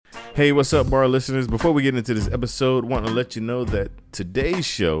Hey, what's up, bar listeners? Before we get into this episode, want to let you know that today's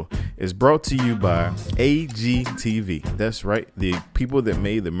show is brought to you by AGTV. That's right. The people that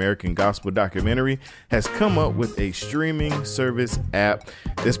made the American Gospel documentary has come up with a streaming service app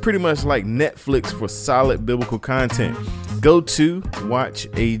that's pretty much like Netflix for solid biblical content. Go to watch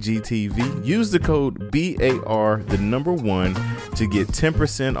AGTV. Use the code BAR1 to get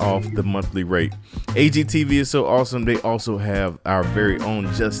 10% off the monthly rate. AGTV is so awesome. They also have our very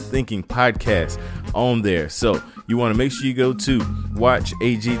own Just Thinking podcast on there. So you want to make sure you go to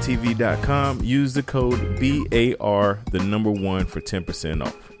watchagtv.com. Use the code BAR1 for 10%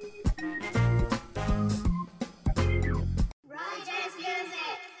 off.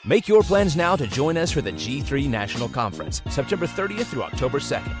 Make your plans now to join us for the G3 National Conference, September 30th through October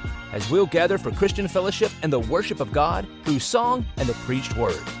 2nd, as we'll gather for Christian fellowship and the worship of God through song and the preached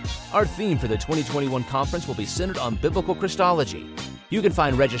word. Our theme for the 2021 conference will be centered on biblical Christology. You can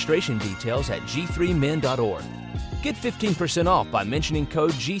find registration details at g3men.org. Get 15% off by mentioning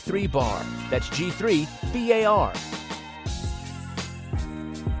code G3BAR. That's G3BAR.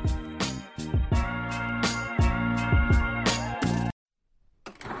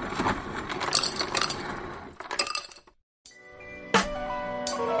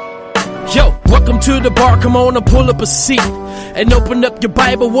 Yo, welcome to the bar. Come on and pull up a seat and open up your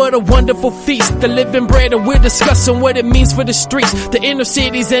Bible. What a wonderful feast. The living bread, and we're discussing what it means for the streets, the inner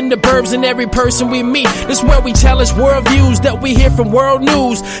cities and the burbs, and every person we meet. This is where we challenge worldviews that we hear from world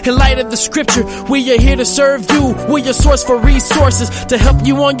news. In light of the scripture, we are here to serve you. We're your source for resources to help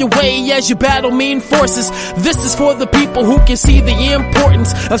you on your way as you battle mean forces. This is for the people who can see the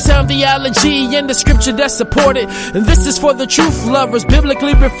importance of sound theology and the scripture that support it. And this is for the truth lovers,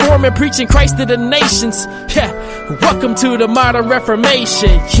 biblically reforming, preaching Christ to the nations. Yeah, welcome to the modern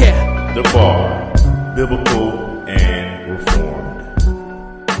Reformation. Yeah, The Bar, biblical and reformed.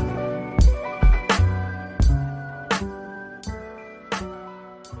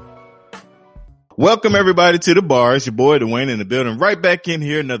 Welcome everybody to The Bar. It's your boy Dwayne in the building. Right back in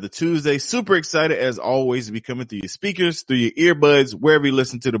here another Tuesday. Super excited as always to be coming through your speakers, through your earbuds, wherever you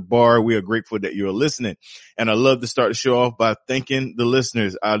listen to The Bar. We are grateful that you're listening. And I love to start the show off by thanking the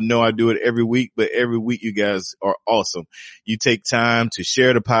listeners. I know I do it every week, but every week you guys are awesome. You take time to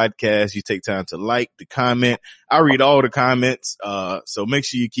share the podcast. You take time to like, to comment. I read all the comments. So make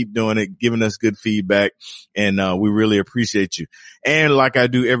sure you keep doing it, giving us good feedback. And we really appreciate you. And like I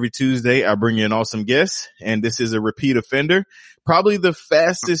do every Tuesday, I bring you an awesome guest. And this is a repeat offender, probably the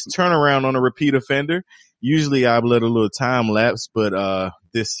fastest turnaround on a repeat offender. Usually I let a little time lapse, but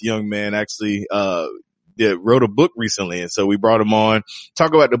this young man actually wrote a book recently. And so we brought him on,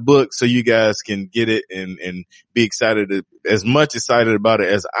 talk about the book so you guys can get it and be excited, as much excited about it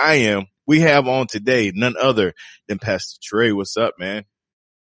as I am. We have on today none other than Pastor Trey. What's up, man?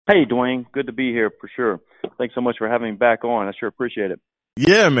 Hey, Dwayne. Good to be here for sure. Thanks so much for having me back on. I sure appreciate it.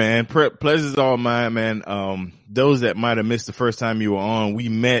 Yeah, man. Pleasure's all mine, man. Those that might have missed the first time you were on, we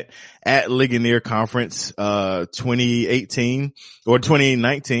met at Ligonier Conference, 2018 or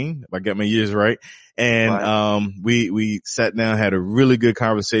 2019, if I got my years right. And, Right. We sat down, had a really good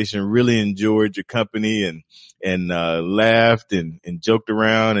conversation, really enjoyed your company and laughed and joked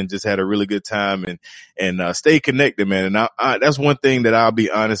around and just had a really good time and stay connected, man. And I that's one thing that I'll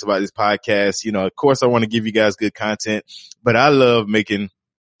be honest about this podcast. You know, of course I want to give you guys good content, but I love making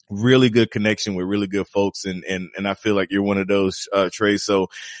really good connection with really good folks. And I feel like you're one of those, Trey. So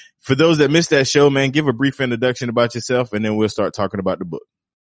for those that missed that show, man, give a brief introduction about yourself and then we'll start talking about the book.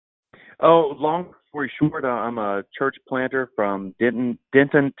 Oh, long story short, I'm a church planter from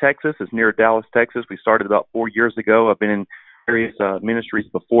Denton, Texas. It's near Dallas, Texas. We started about 4 years ago. I've been in various ministries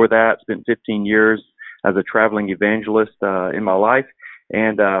before that. Spent 15 years as a traveling evangelist in my life,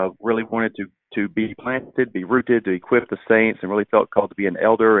 and really wanted to be planted, be rooted, to equip the saints, and really felt called to be an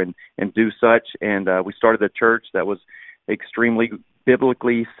elder and do such. And we started a church that was extremely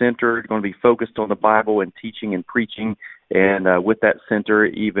biblically centered, going to be focused on the Bible and teaching and preaching, and with that center,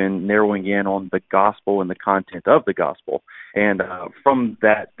 even narrowing in on the gospel and the content of the gospel. And from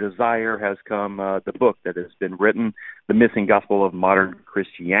that desire has come the book that has been written, The Missing Gospel of Modern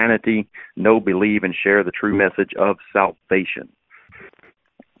Christianity: Know, Believe, and Share the True Message of Salvation.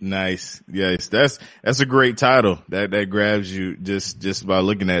 Nice. Yes. That's a great title that grabs you just by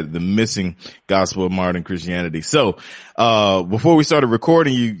looking at it, The Missing Gospel of Modern Christianity. So, before we started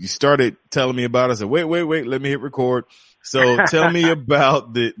recording, you started telling me about it. I said, wait, let me hit record. So tell me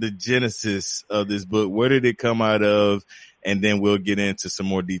about the genesis of this book. Where did it come out of? And then we'll get into some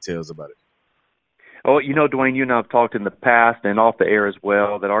more details about it. Oh, you know, Dwayne, you and I have talked in the past and off the air as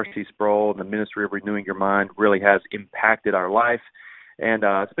well that R.C. Sproul and the ministry of renewing your mind really has impacted our life. And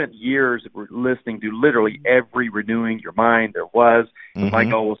I spent years listening to literally every Renewing Your Mind there was. Mm-hmm. My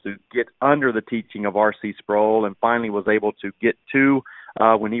goal was to get under the teaching of R.C. Sproul, and finally was able to get to,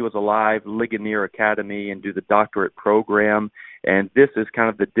 when he was alive, Ligonier Academy and do the doctorate program. And this is kind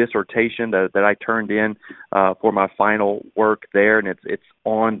of the dissertation that I turned in for my final work there, and it's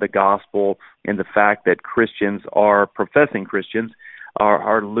on the gospel and the fact that professing Christians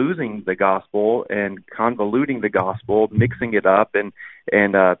are losing the gospel and convoluting the gospel, mixing it up, and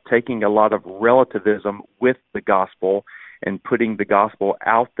taking a lot of relativism with the gospel and putting the gospel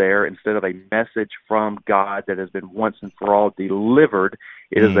out there instead of a message from God that has been once and for all delivered.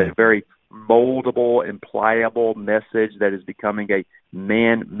 It is a very moldable and pliable message that is becoming a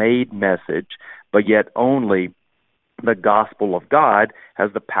man-made message, but yet only the gospel of God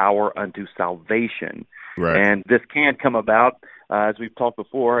has the power unto salvation. Right. And this can come about, as we've talked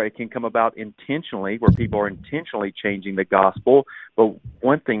before, it can come about intentionally, where people are intentionally changing the gospel. But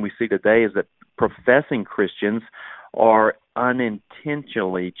one thing we see today is that professing Christians are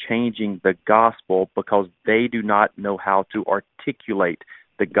unintentionally changing the gospel because they do not know how to articulate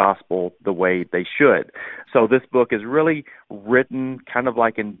the gospel the way they should. So this book is really written kind of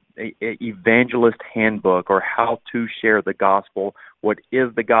like an evangelist handbook, or how to share the gospel, what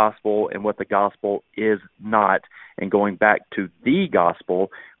is the gospel and what the gospel is not, and going back to the gospel,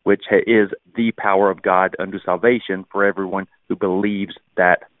 which is the power of God unto salvation for everyone who believes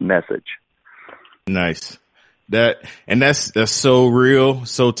that message. Nice. That's so real,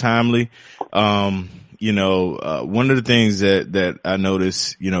 so timely. One of the things that I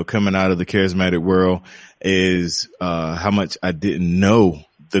noticed, coming out of the charismatic world is, how much I didn't know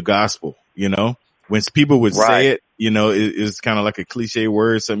the gospel, when people would say it, it's kind of like a cliche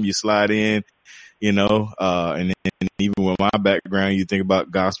word, something you slide in, and then even with my background, you think about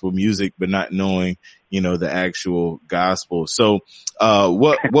gospel music, but not knowing, the actual gospel. So,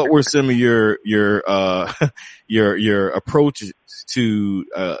 what were some of your approaches to,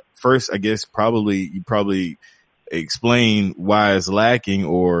 first, I guess you probably explain why it's lacking,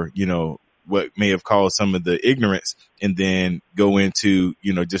 or, what may have caused some of the ignorance, and then go into,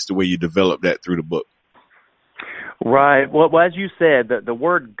 just the way you develop that through the book. Right. Well, as you said, the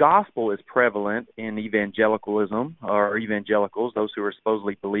word gospel is prevalent in evangelicalism, or evangelicals, those who are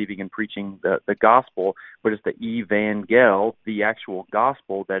supposedly believing and preaching the gospel, but it's the evangel, the actual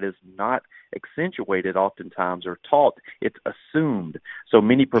gospel, that is not accentuated oftentimes or taught. It's assumed. So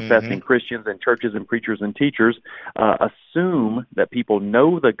many professing Christians and churches and preachers and teachers assume that people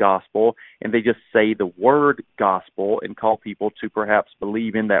know the gospel, and they just say the word gospel and call people to perhaps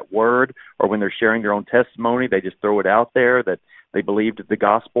believe in that word, or when they're sharing their own testimony, they just throw it out there that they believed the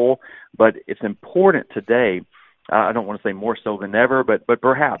gospel. But it's important today, I don't want to say more so than ever, but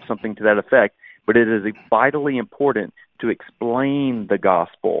perhaps something to that effect, but it is vitally important to explain the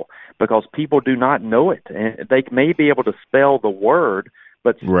gospel, because people do not know it. And they may be able to spell the word,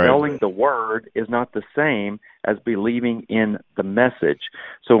 but spelling the word is not the same as believing in the message.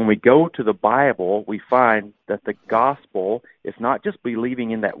 So when we go to the Bible, we find that the gospel is not just believing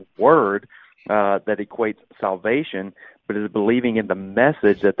in that word that equates salvation, but it is believing in the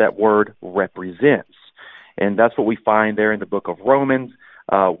message that word represents. And that's what we find there in the book of Romans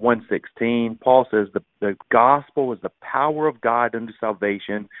 1:16. Paul says the gospel is the power of God unto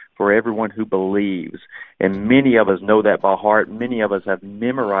salvation for everyone who believes. And many of us know that by heart. Many of us have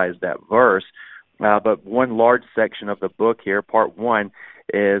memorized that verse. But one large section of the book here, part 1,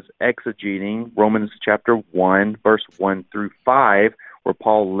 is exegeting Romans chapter 1, verse 1 through 5, where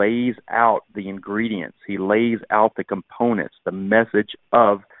Paul lays out the ingredients. He lays out the components, the message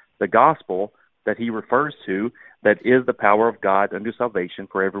of the gospel that he refers to, that is the power of God unto salvation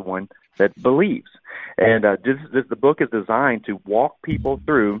for everyone that believes. And the book is designed to walk people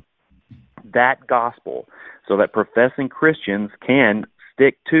through that gospel so that professing Christians can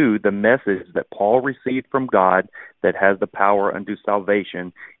stick to the message that Paul received from God that has the power unto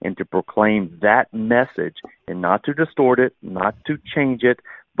salvation, and to proclaim that message, and not to distort it, not to change it,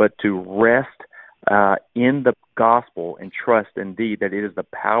 but to rest in the gospel and trust indeed that it is the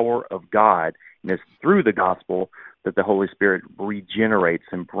power of God, and it's through the gospel that the Holy Spirit regenerates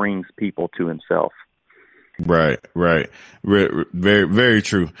and brings people to himself. Right. Very, very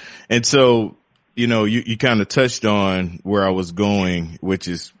true. And so, you kind of touched on where I was going, which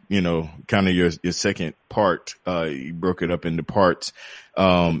is, kind of your second part. You broke it up into parts.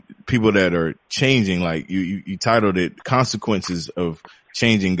 People that are changing, like you titled it "Consequences of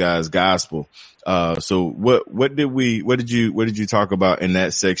Changing God's Gospel." So what did you talk about in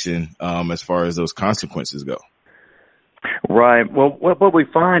that section, as far as those consequences go? Right. Well, what we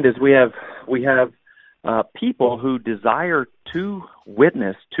find is we have people who desire to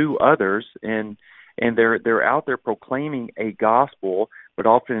witness to others, and they're out there proclaiming a gospel, but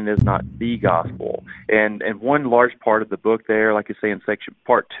often it is not the gospel. And one large part of the book there, like you say in section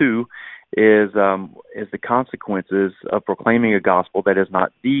part 2, is the consequences of proclaiming a gospel that is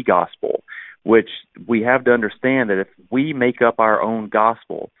not the gospel, which we have to understand that if we make up our own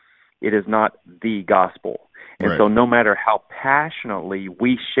gospel, it is not the gospel. And so no matter how passionately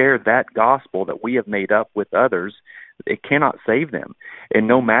we share that gospel that we have made up with others, it cannot save them. And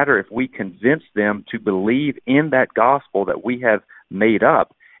no matter if we convince them to believe in that gospel that we have made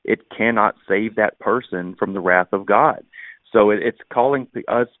up, it cannot save that person from the wrath of God. So it's calling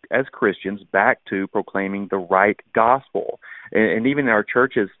us as Christians back to proclaiming the right gospel. And even in our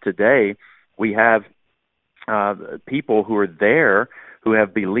churches today, we have people who are there who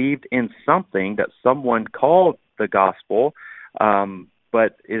have believed in something that someone called the gospel,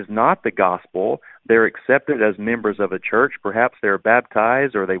 but is not the gospel. They're accepted as members of a church. Perhaps they're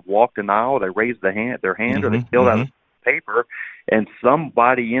baptized, or they walked an aisle, they raised their hand, or they filled out a paper, and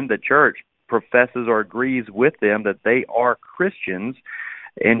somebody in the church professes or agrees with them that they are Christians,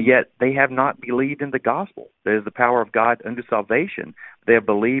 and yet they have not believed in the gospel. That is the power of God unto salvation. They have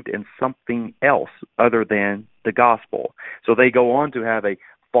believed in something else other than the gospel. So they go on to have they're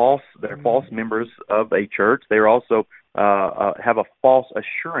false members of a church. They also have a false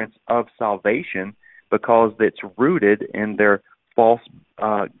assurance of salvation because it's rooted in their false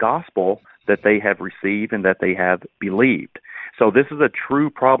gospel that they have received and that they have believed. So this is a true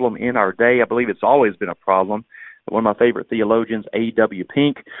problem in our day. I believe it's always been a problem. One of my favorite theologians, A.W.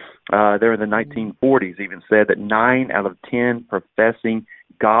 Pink, there in the 1940s even said that 9 out of 10 professing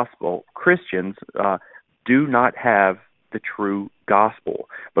gospel Christians do not have the true gospel,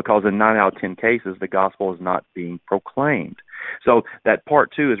 because in 9 out of 10 cases, the gospel is not being proclaimed. So that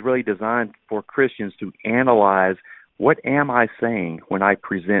part 2 is really designed for Christians to analyze, what am I saying when I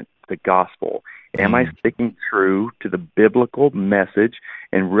present the gospel? Am I sticking true to the biblical message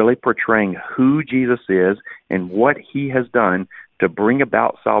and really portraying who Jesus is and what he has done to bring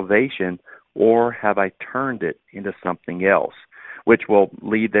about salvation, or have I turned it into something else? Which will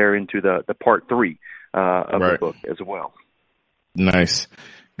lead there into the part 3 of the book as well. Nice.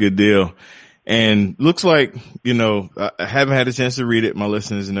 Good deal. And looks like, I haven't had a chance to read it. My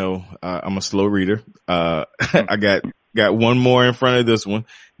listeners know I'm a slow reader. I got one more in front of this one.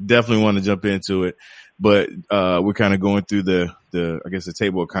 Definitely want to jump into it. But we're kind of going through the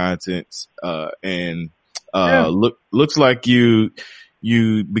table of contents. Looks like you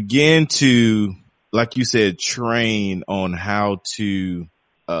begin to, like you said, train on how to,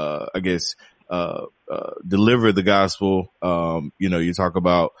 deliver the gospel. You talk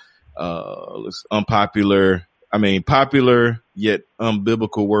about, popular yet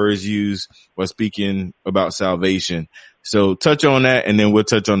unbiblical words used while speaking about salvation. So touch on that, and then we'll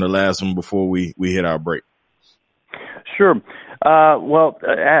touch on the last one before we hit our break. Sure. Well,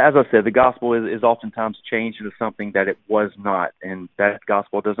 as I said, the gospel is oftentimes changed into something that it was not, and that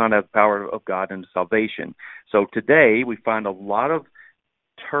gospel does not have the power of God into salvation. So today we find a lot of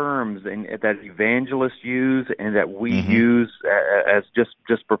terms that evangelists use and that we use as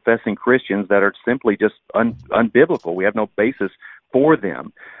just professing Christians that are simply just unbiblical. We have no basis for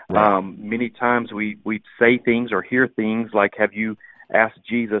them. Right. Many times we say things or hear things like, have you asked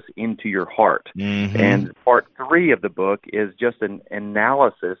Jesus into your heart? And part 3 of the book is just an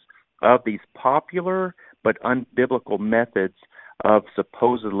analysis of these popular but unbiblical methods of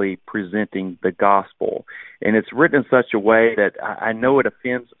supposedly presenting the gospel. And it's written in such a way that I know it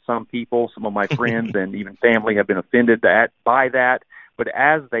offends some people. Some of my friends and even family have been offended by that. But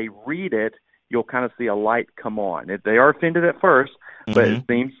as they read it, you'll kind of see a light come on. They are offended at first, but it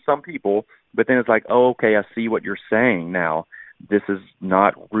seems some people, but then it's like, oh, okay, I see what you're saying now. This is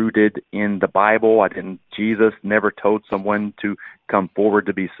not rooted in the Bible. Jesus never told someone to come forward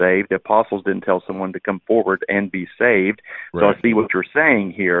to be saved. The apostles didn't tell someone to come forward and be saved. Right. So I see what you're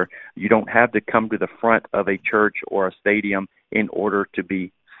saying here. You don't have to come to the front of a church or a stadium in order to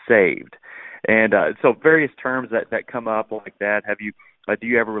be saved. And so various terms that come up like that. Do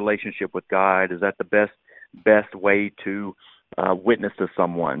you have a relationship with God? Is that the best way to witness to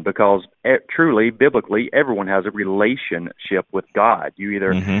someone? Because truly, biblically, everyone has a relationship with God. You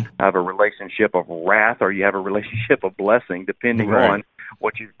either have a relationship of wrath or you have a relationship of blessing, depending on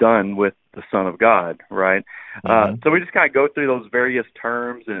what you've done with the Son of God, right? So we just kind of go through those various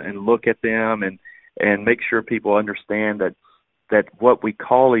terms and look at them and make sure people understand that what we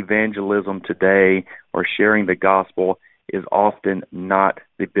call evangelism today, or sharing the gospel, is often not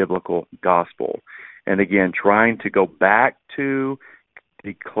the biblical gospel. And again, trying to go back to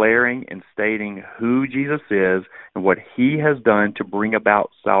declaring and stating who Jesus is and what he has done to bring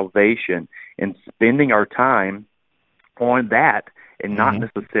about salvation, and spending our time on that and not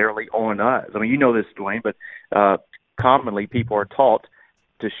necessarily on us. I mean, you know this, Dwayne, but commonly people are taught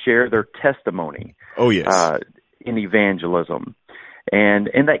to share their testimony. Oh, yes. In evangelism. And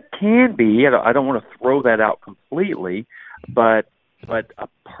that can be, I don't want to throw that out completely, but a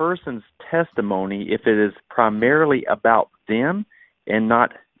person's testimony, if it is primarily about them and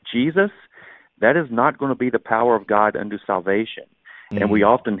not Jesus, that is not going to be the power of God unto salvation. And we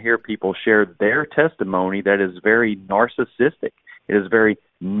often hear people share their testimony that is very narcissistic. It is very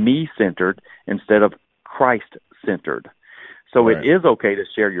me-centered instead of Christ-centered. So It is okay to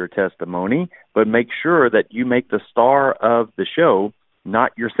share your testimony, but make sure that you make the star of the show,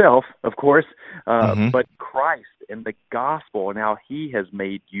 not yourself, of course, but Christ and the gospel and how he has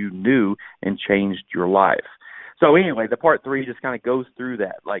made you new and changed your life. So anyway, the part 3 just kind of goes through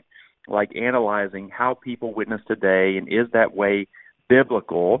that, like analyzing how people witness today, and is that way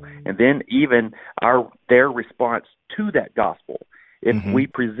biblical, and then even their response to that gospel. If we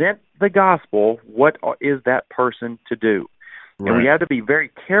present the gospel, what is that person to do? And we have to be very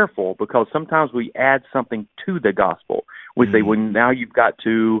careful, because sometimes we add something to the gospel. We say, well, now you've got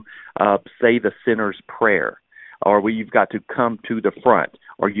to say the sinner's prayer, or you've got to come to the front,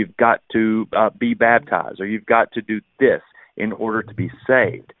 or you've got to be baptized, or you've got to do this in order to be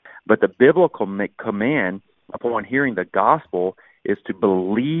saved. But the biblical command upon hearing the gospel is to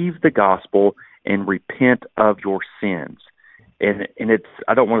believe the gospel and repent of your sins. And it's,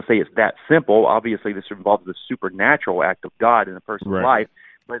 I don't want to say it's that simple. Obviously, this involves the supernatural act of God in a person's life,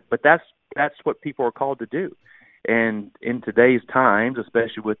 but that's what people are called to do. And in today's times,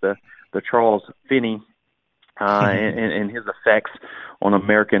 especially with the Charles Finney and his effects on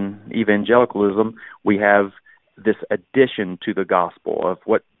American evangelicalism, we have this addition to the gospel of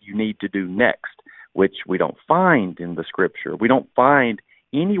what you need to do next, which we don't find in the Scripture. We don't find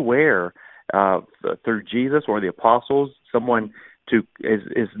anywhere through Jesus or the apostles no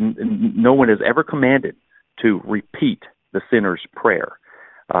one is ever commanded to repeat the sinner's prayer,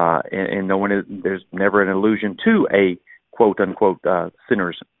 and there's never an allusion to a quote unquote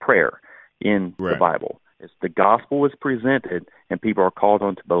sinner's prayer in the Bible. It's the gospel is presented, and people are called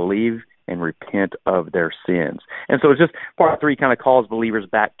on to believe and repent of their sins. And so it's just part 3 kind of calls believers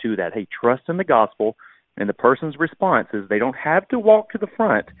back to that. Hey, trust in the gospel, and the person's response is they don't have to walk to the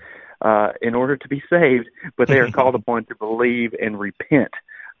front in order to be saved, but they are called upon to believe and repent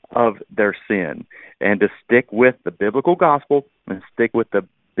of their sin, and to stick with the biblical gospel and stick with the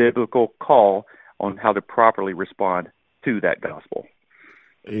biblical call on how to properly respond to that gospel.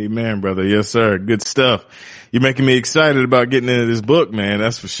 Amen, brother. Yes, sir. Good stuff. You're making me excited about getting into this book, man.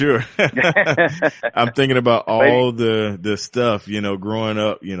 That's for sure. I'm thinking about all the stuff, growing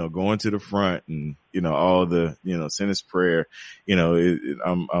up, going to the front, and, all the, sinner's prayer,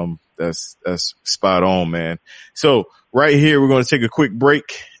 that's spot on, man. So right here, we're going to take a quick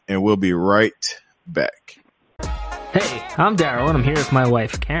break, and we'll be right back. Hey, I'm Daryl, and I'm here with my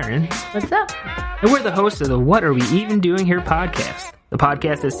wife, Karen. What's up? And we're the hosts of the What Are We Even Doing Here podcast, the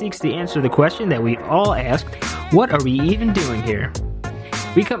podcast that seeks to answer the question that we all ask, what are we even doing here?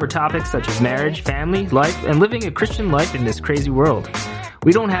 We cover topics such as marriage, family, life, and living a Christian life in this crazy world.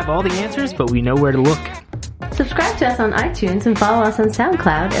 We don't have all the answers, but we know where to look. Subscribe to us on iTunes and follow us on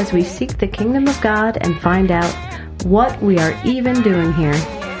SoundCloud as we seek the kingdom of God and find out what we are even doing here.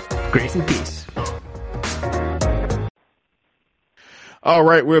 Grace and peace. All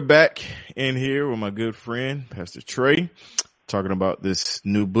right, we're back in here with my good friend, Pastor Trey, talking about this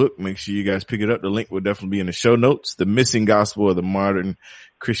new book. Make sure you guys pick it up. The link will definitely be in the show notes. The Missing Gospel of the Modern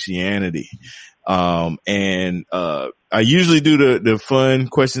Christianity. I usually do the fun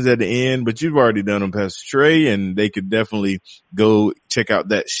questions at the end, but you've already done them, Pastor Trey, and they could definitely go check out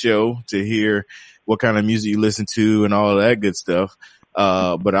that show to hear what kind of music you listen to and all of that good stuff.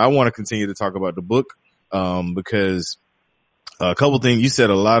 But I want to continue to talk about the book, because a couple things, you said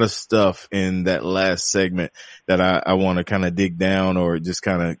a lot of stuff in that last segment that I want to kind of dig down, or just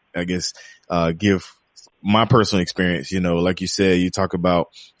kind of, I guess, give my personal experience. Like you said, you talk about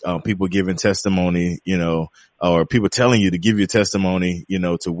people giving testimony, or people telling you to give your testimony,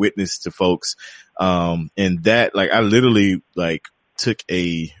 to witness to folks. And that, I literally took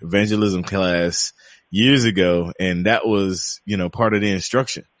a evangelism class years ago, and that was, part of the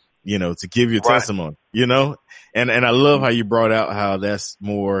instruction, to give your testimony, and I love how you brought out how that's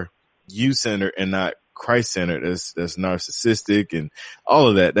more you-centered and not Christ-centered. That's narcissistic and all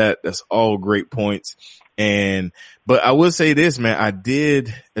of that. That's all great points. But I will say this, man, I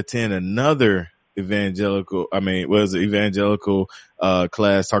did attend another evangelical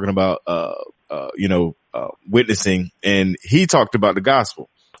class talking about witnessing, and he talked about the gospel,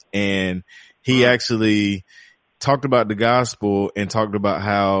 and he actually talked about the gospel and talked about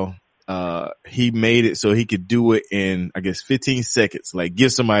how he made it so he could do it in, I guess, 15 seconds, like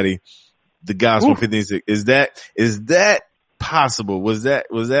give somebody the gospel in 15 seconds. Is that possible? Was that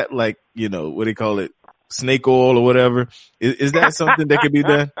like, what do they call it? Snake oil or whatever? Is that something that could be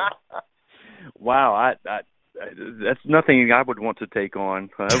done? Wow. I that's nothing I would want to take on.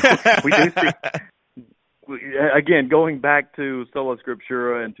 We do see, again, going back to sola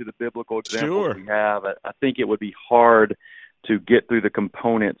scriptura and to the biblical examples we have, I think it would be hard to get through the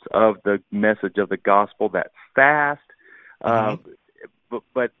components of the message of the gospel that fast.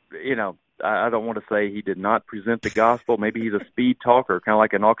 But I don't want to say he did not present the gospel. Maybe he's a speed talker, kind of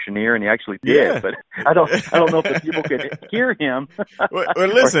like an aucauctioneer, and he actually did. Yeah. But I don't know if the people could hear him. Well,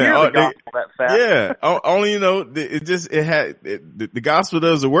 listen, hear the gospel that fast. Yeah, only the gospel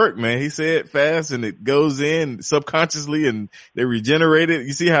does the work, man. He said fast, and it goes in subconsciously, and they regenerate it.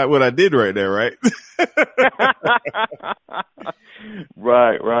 You see what I did right there, right?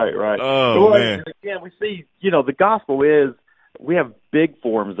 Right. Oh, man. Again, we see, the gospel is. We have big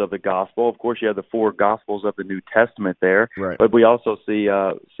forms of the gospel. Of course, you have the 4 gospels of the New Testament there, right. But we also see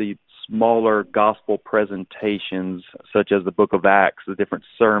smaller gospel presentations, such as the Book of Acts, the different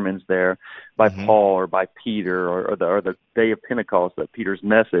sermons there by Paul or by Peter, or the day of Pentecost, that Peter's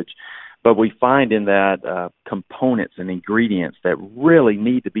message. But we find in that components and ingredients that really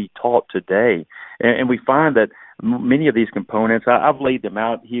need to be taught today, and we find that many of these components, I've laid them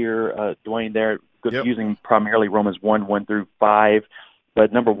out here, Dwayne, there. Using primarily Romans 1 through 5.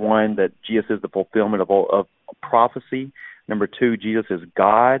 But number 1, that Jesus is the fulfillment of prophecy. Number 2, Jesus is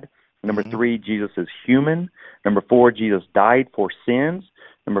God. Number 3, Jesus is human. Number 4, Jesus died for sins.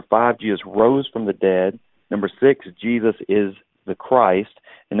 Number 5, Jesus rose from the dead. Number 6, Jesus is the Christ.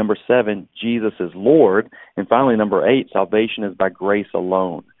 And number 7, Jesus is Lord. And finally, number 8, salvation is by grace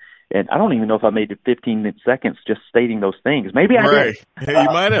alone. And I don't even know if I made it 15 seconds just stating those things. Maybe I did. Hey, you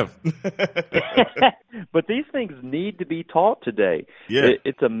might have. But these things need to be taught today. Yeah.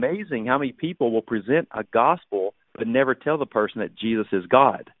 It's amazing how many people will present a gospel but never tell the person that Jesus is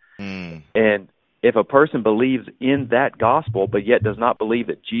God. And if a person believes in that gospel but yet does not believe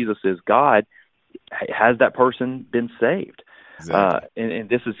that Jesus is God, has that person been saved? Exactly. And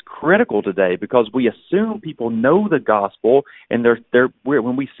this is critical today because we assume people know the gospel, and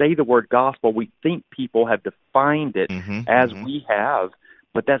when we say the word gospel, we think people have defined it as we have,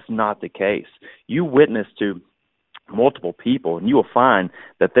 but that's not the case. You witness to multiple people, and you will find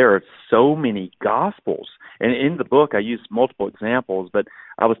that there are so many gospels. And in the book, I use multiple examples, but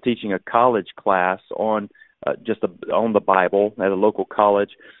I was teaching a college class on on the Bible at a local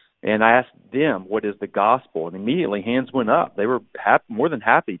college. And I asked them, what is the gospel? And immediately hands went up. They were more than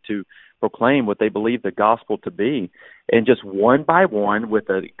happy to proclaim what they believed the gospel to be. And just one by one, with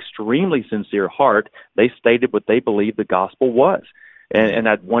an extremely sincere heart, they stated what they believed the gospel was. And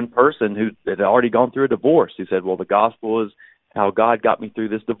that one person who had already gone through a divorce, he said, well, the gospel is how God got me through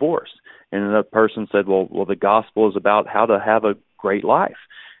this divorce. And another person said, well, the gospel is about how to have a great life.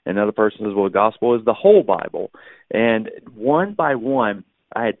 And another person says, well, the gospel is the whole Bible. And one by one,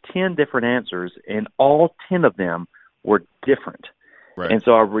 I had 10 different answers, and all 10 of them were different. Right. And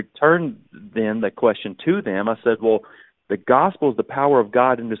so I returned then the question to them. I said, well, the gospel is the power of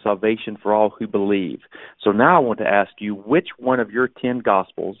God into salvation for all who believe. So now I want to ask you, which one of your 10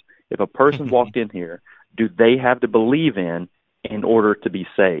 gospels, if a person walked in here, do they have to believe in order to be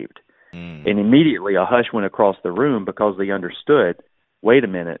saved? And immediately a hush went across the room because they understood, wait a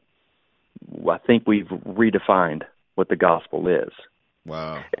minute, I think we've redefined what the gospel is.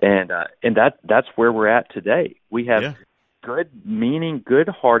 Wow. And that's where we're at today. We have good-meaning,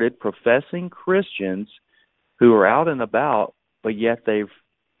 good-hearted, professing Christians who are out and about, but yet they've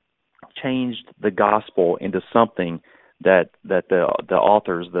changed the gospel into something that the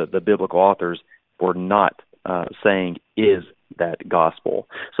authors, the biblical authors, were not saying is that gospel.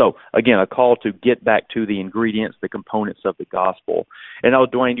 So, again, a call to get back to the ingredients, the components of the gospel. And,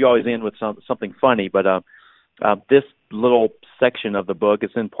 Dwayne, you always end with something funny, but this little section of the book,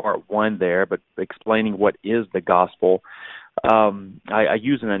 it's in part 1 there, but explaining what is the gospel. I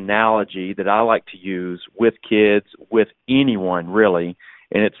use an analogy that I like to use with kids, with anyone really,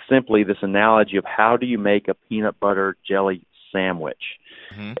 and it's simply this analogy of how do you make a peanut butter jelly sandwich.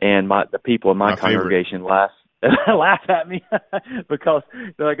 And the people in my congregation laugh at me because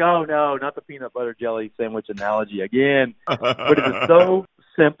they're like, oh no, not the peanut butter jelly sandwich analogy again. But it is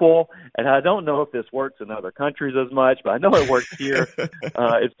simple, and I don't know if this works in other countries as much, but I know it works here.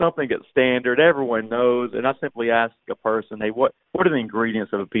 It's something that's standard. Everyone knows, and I simply ask a person, hey, what are the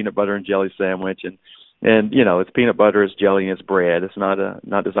ingredients of a peanut butter and jelly sandwich? And you know, it's peanut butter, it's jelly, and it's bread. It's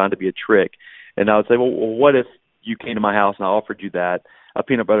not designed to be a trick. And I would say, well, what if you came to my house and I offered you that, a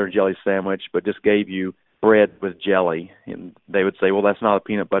peanut butter and jelly sandwich, but just gave you bread with jelly? And they would say, well, that's not a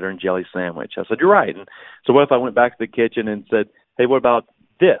peanut butter and jelly sandwich. I said, you're right. And so what if I went back to the kitchen and said, hey, what about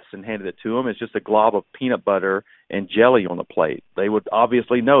this, and handed it to them? It's just a glob of peanut butter and jelly on the plate. They would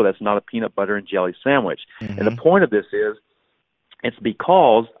obviously know that's not a peanut butter and jelly sandwich. Mm-hmm. And the point of this is, it's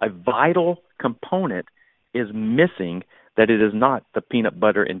because a vital component is missing, that it is not the peanut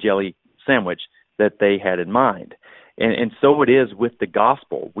butter and jelly sandwich that they had in mind. And so it is with the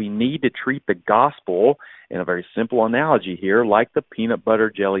gospel. We need to treat the gospel, in a very simple analogy here, like the peanut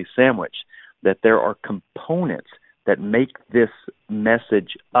butter jelly sandwich, that there are components that make this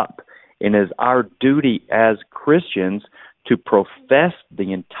message up. And it is our duty as Christians to profess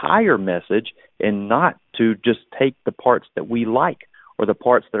the entire message and not to just take the parts that we like or the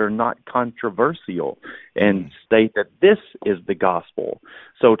parts that are not controversial and state that this is the gospel.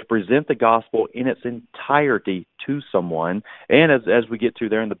 So to present the gospel in its entirety to someone, and as we get to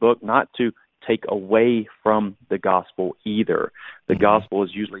there in the book, not to take away from the gospel either. The gospel is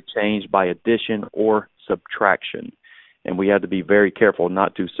usually changed by addition or subtraction, and we have to be very careful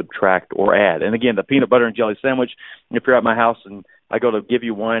not to subtract or add. And again, the peanut butter and jelly sandwich, if you're at my house and I go to give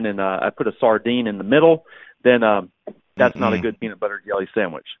you one and I put a sardine in the middle, then that's not a good peanut butter jelly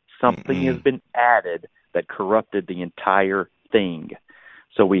sandwich. Something has been added that corrupted the entire thing.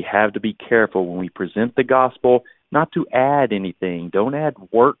 So we have to be careful when we present the gospel not to add anything. Don't add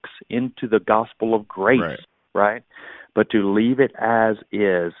works into the gospel of grace, right? But to leave it as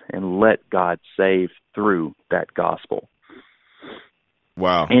is and let God save through that gospel.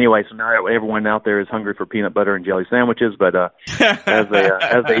 Wow. Anyway, so now everyone out there is hungry for peanut butter and jelly sandwiches, but as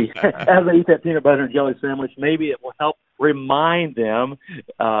they eat that peanut butter and jelly sandwich, maybe it will help remind them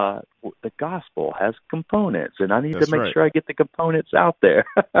the gospel has components, and I need to make sure I get the components out there.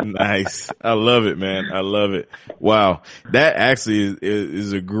 Nice. I love it, man. I love it. Wow. That actually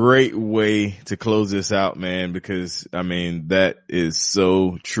is a great way to close this out, man, because, I mean, that is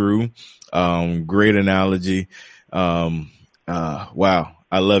so true. Great analogy. Wow.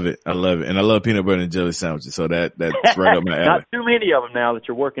 I love it. I love it. And I love peanut butter and jelly sandwiches. So that's right up my alley. Not too many of them now that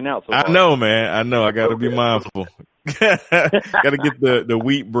you're working out. So I know, man. I know. I got to be mindful. Got to get the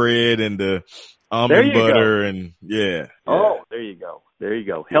wheat bread and the almond butter and Oh, there you go. There you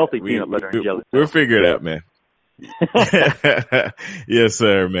go. Healthy peanut butter and jelly. We'll figure it out, man. Yes,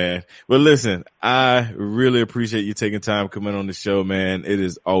 sir, man. Well, listen, I really appreciate you taking time coming on the show, man. It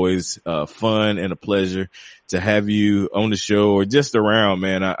is always fun and a pleasure to have you on the show or just around,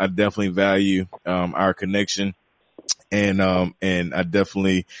 man. I definitely value our connection, and I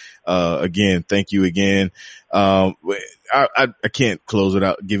definitely again thank you again. I can't close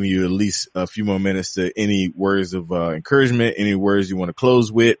without giving you at least a few more minutes to any words of encouragement, any words you want to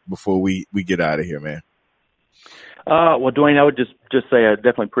close with before we get out of here, man. Well, Dwayne, I would just say I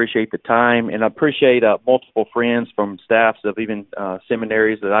definitely appreciate the time, and I appreciate multiple friends from staffs of even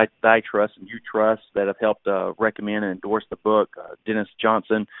seminaries that I trust and you trust that have helped recommend and endorse the book. Dennis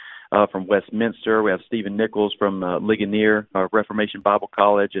Johnson from Westminster. We have Stephen Nichols from Ligonier Reformation Bible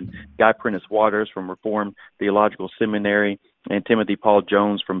College, and Guy Prentice Waters from Reformed Theological Seminary, and Timothy Paul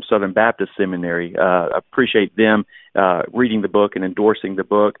Jones from Southern Baptist Seminary. I appreciate them reading the book and endorsing the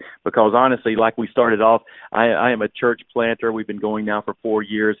book, because honestly, like we started off, I am a church planter. We've been going now for 4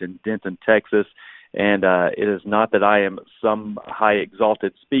 years in Denton, Texas, and it is not that I am some high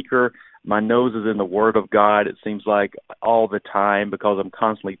exalted speaker. My nose is in the Word of God, it seems like, all the time, because I'm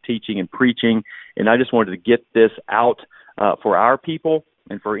constantly teaching and preaching, and I just wanted to get this out for our people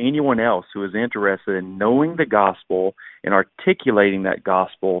and for anyone else who is interested in knowing the gospel and articulating that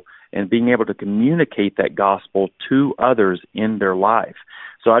gospel and being able to communicate that gospel to others in their life.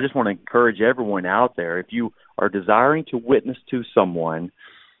 So I just want to encourage everyone out there, if you are desiring to witness to someone,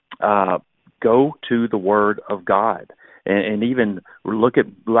 go to the Word of God. And even look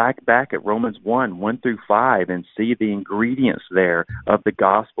back at Romans 1:1-5, and see the ingredients there of the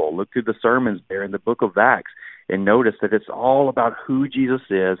gospel. Look through the sermons there in the book of Acts, and notice that it's all about who Jesus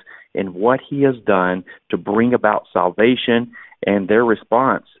is and what he has done to bring about salvation, and their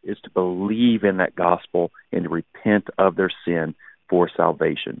response is to believe in that gospel and repent of their sin for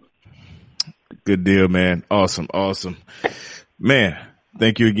salvation. Good deal, man. Awesome. Man,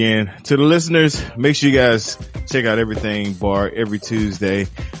 Thank you again. To the listeners, make sure you guys check out Everything Bar every Tuesday.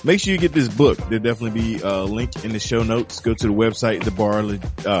 Make sure you get this book. There'll definitely be a link in the show notes. Go to the website,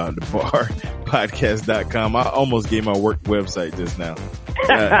 thebarpodcast.com. I almost gave my work website just now.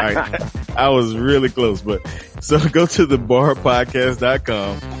 I was really close, but so go to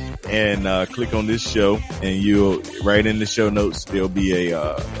thebarpodcast.com and click on this show, and you'll right in the show notes there'll be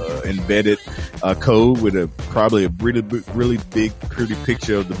a embedded code with probably a really big pretty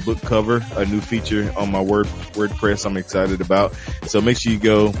picture of the book cover, a new feature on my WordPress I'm excited about. So make sure you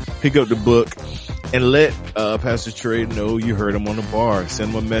go pick up the book and let Pastor Trey know you heard him on the bar.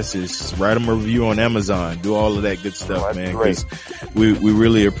 Send him a message, write him a review on Amazon, do all of that good stuff, man, because we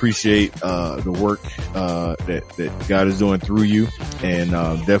really appreciate the work that God is doing through you, and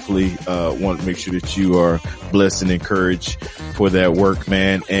definitely want to make sure that you are blessed and encouraged for that work,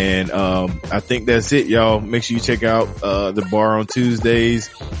 man. And I think that's it, y'all. Make sure you check out the bar on Tuesdays,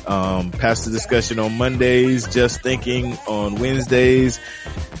 Pastor Discussion on Mondays, Just Thinking on Wednesdays,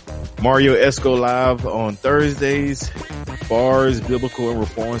 Mario Esco Live on Thursdays, Bars, Biblical and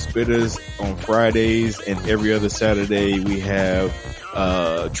Reform Spitters on Fridays, and every other Saturday we have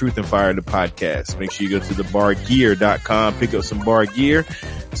Truth and Fire, the podcast. Make sure you go to thebargear.com, pick up some bar gear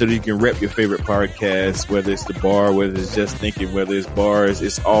so that you can rep your favorite podcast, whether it's the bar, whether it's Just Thinking, whether it's Bars.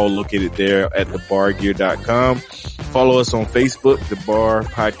 It's all located there at thebargear.com. Follow us on Facebook, The Bar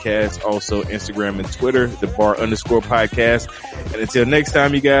Podcast, also Instagram and Twitter, The Bar_podcast. And until next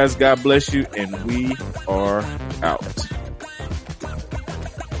time, you guys, God bless you, and we are out.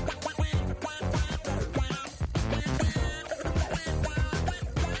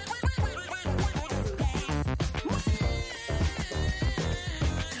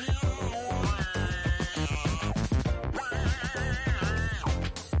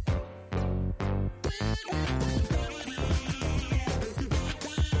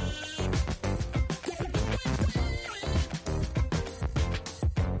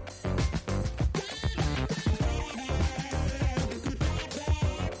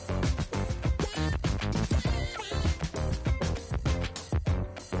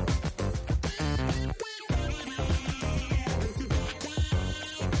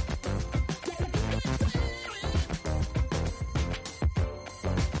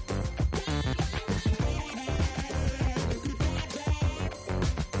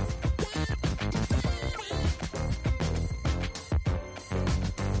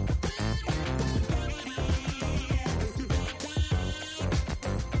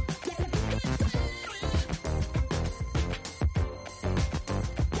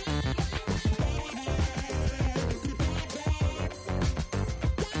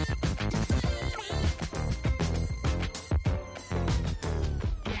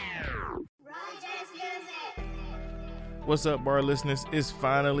 What's up, bar listeners? It's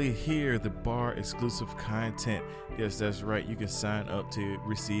finally here, the bar exclusive content. Yes, that's right. You can sign up to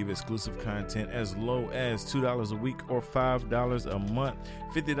receive exclusive content as low as $2 a week or $5 a month,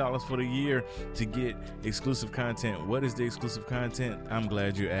 $50 for the year to get exclusive content. What is the exclusive content? I'm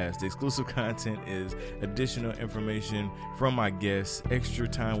glad you asked. The exclusive content is additional information from my guests, extra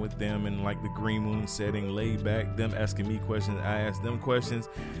time with them in like the green moon setting, laid back, them asking me questions, I ask them questions,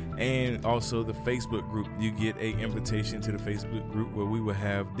 and also the Facebook group. You get an invitation to the Facebook group where we will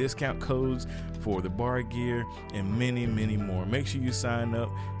have discount codes for the bar gear and many, many more. Make sure you sign up.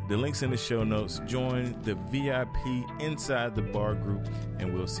 The link's in the show notes. Join the VIP inside the bar group,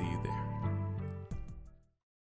 and we'll see you there.